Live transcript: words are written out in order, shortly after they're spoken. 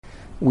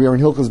We are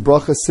in Hilchas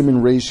Bracha,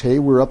 Siman Reish Hey.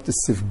 We're up to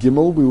Sif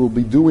Gimel. We will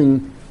be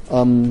doing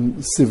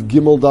Sif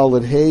Gimel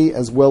Dalet Hey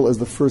as well as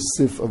the first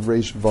Sif of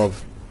Reish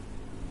Vav.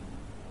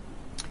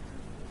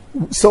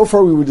 So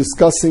far we were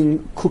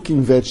discussing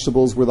cooking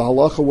vegetables, where the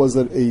halacha was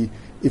that a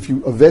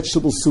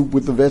vegetable soup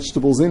with the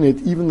vegetables in it,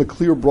 even the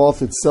clear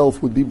broth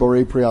itself would be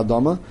Borei Pri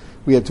Adama.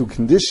 We had two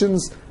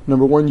conditions.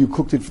 Number one, you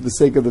cooked it for the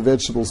sake of the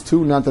vegetables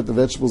too, not that the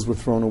vegetables were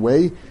thrown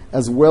away,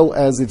 as well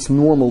as it's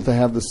normal to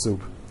have the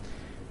soup.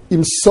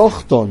 Im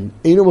sochton,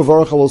 einu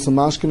mavarach alos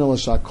hamashkin el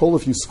hashakol.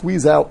 If you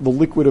squeeze out the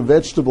liquid of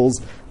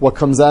vegetables, what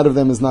comes out of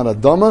them is not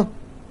adama.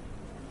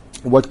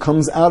 What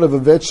comes out of a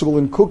vegetable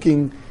in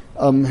cooking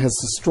has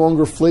a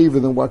stronger flavor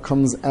than what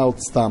comes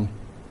out stam.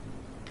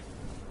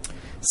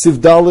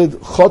 Sivdalid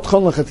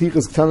chotchon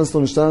lachatichas ktanas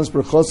lo nishtanas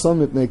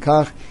berchosam mipnei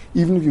kach.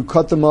 Even if you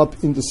cut them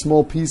up into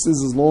small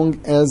pieces, as long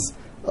as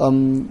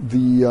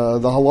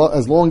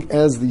as long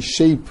as the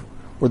shape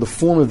or the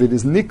form of it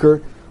is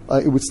nicker,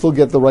 it would still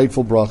get the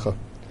rightful bracha.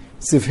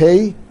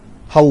 Sivhei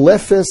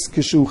halefes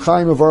kishu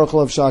chaim avarach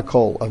lav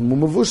shakol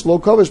amumavush lo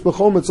kavish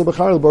b'chometz o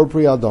b'char l'bar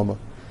pri adama.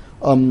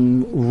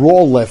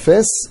 Raw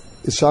lefes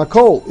is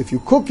shakol. If you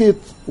cook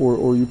it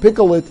or you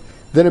pickle it,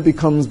 then it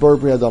becomes bar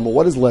pri adama.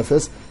 What is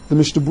lefes? The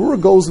Mishnah Berurah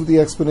goes with the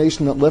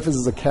explanation that lefes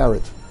is a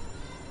carrot.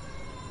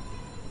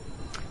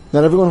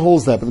 Not everyone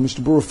holds that, but the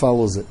Mishnah Berurah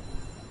follows it.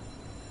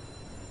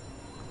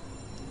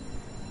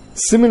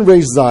 Siman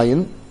Reish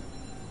Zayin,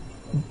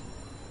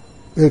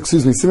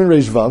 Siman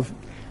Reish Vav,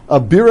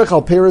 Birach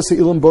al Peres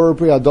Ha'ilim Bar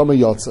Pri Adama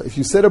Yotza. If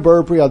you said a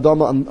Bar Pri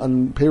Adama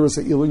on Peres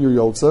Ha'ilin, you're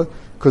Yotza,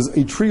 because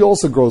a tree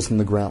also grows from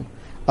the ground.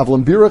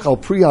 Avlam Birach al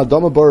Pri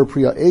Adama Bar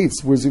Pri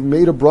Ha'etz, whereas you've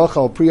made a bracha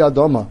al Pri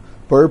Adama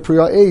Bar Pri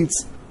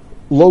Ha'etz,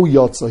 Lo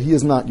Yotza, he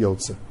is not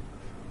Yotza.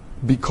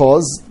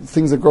 Because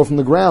things that grow from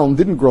the ground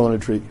didn't grow on a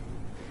tree.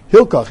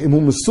 Hilkach,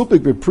 imu mesupik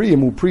b'pri,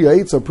 imu Pri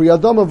Ha'etz, or Pri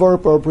Adama Bar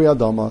Pri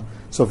Adama.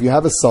 So if you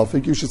have a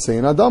suffix, you should say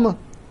an Adama.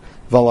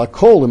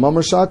 Valakol,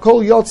 imamar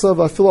shakol yotza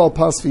v'afil al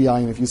pas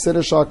v'yayin. If you said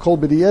a shakol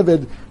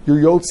b'di'eved, you're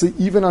yotza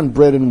even on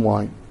bread and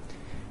wine.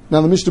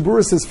 Now the Mishnah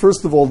Berurah says,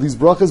 first of all, these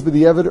brachas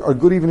b'di'eved are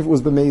good even if it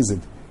was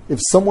b'mezid. If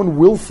someone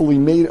willfully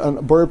made a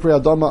bar pri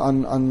adama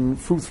on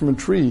fruit from a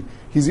tree,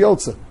 he's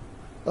yotza.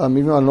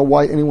 Even though I don't know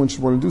why anyone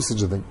should want to do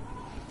such a thing.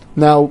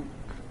 Now,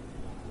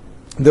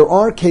 there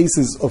are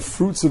cases of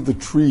fruits of the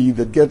tree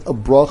that get a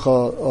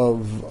bracha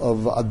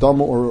of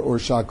adama or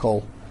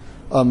shakol.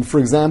 For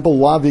example,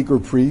 lavik or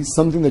pri,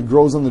 something that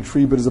grows on the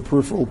tree but is a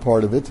peripheral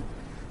part of it.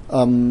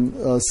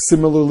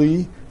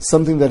 Similarly,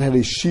 something that had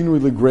a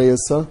shinui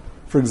legreasa.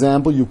 For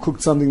example, you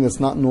cooked something that's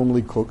not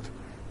normally cooked.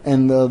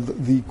 And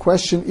the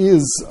question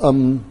is, what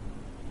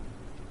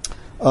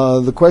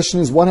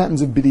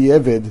happens if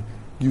b'di'eved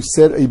you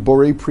said a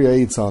borei pri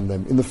ha'etz on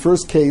them? In the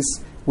first case,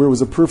 where it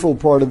was a peripheral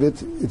part of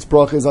it, its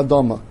bracha is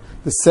adama.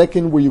 The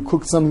second, where you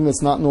cooked something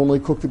that's not normally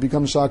cooked, it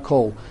becomes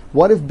shakol.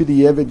 What if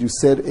b'di'eved you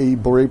said a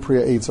borei pri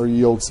ha'etz or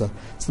yotza?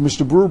 So the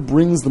Mishnah Berurah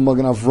brings the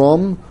Magen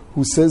Avram,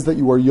 who says that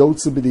you are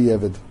yotza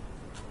b'di'eved.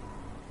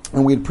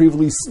 And we had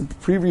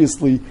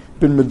previously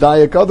been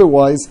medayak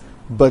otherwise,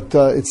 but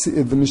the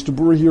Mishnah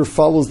Berurah here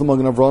follows the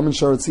Magen Avram and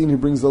Sharatzin. He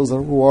brings those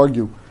who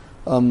argue.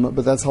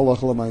 But that's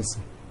halacha l'maaseh.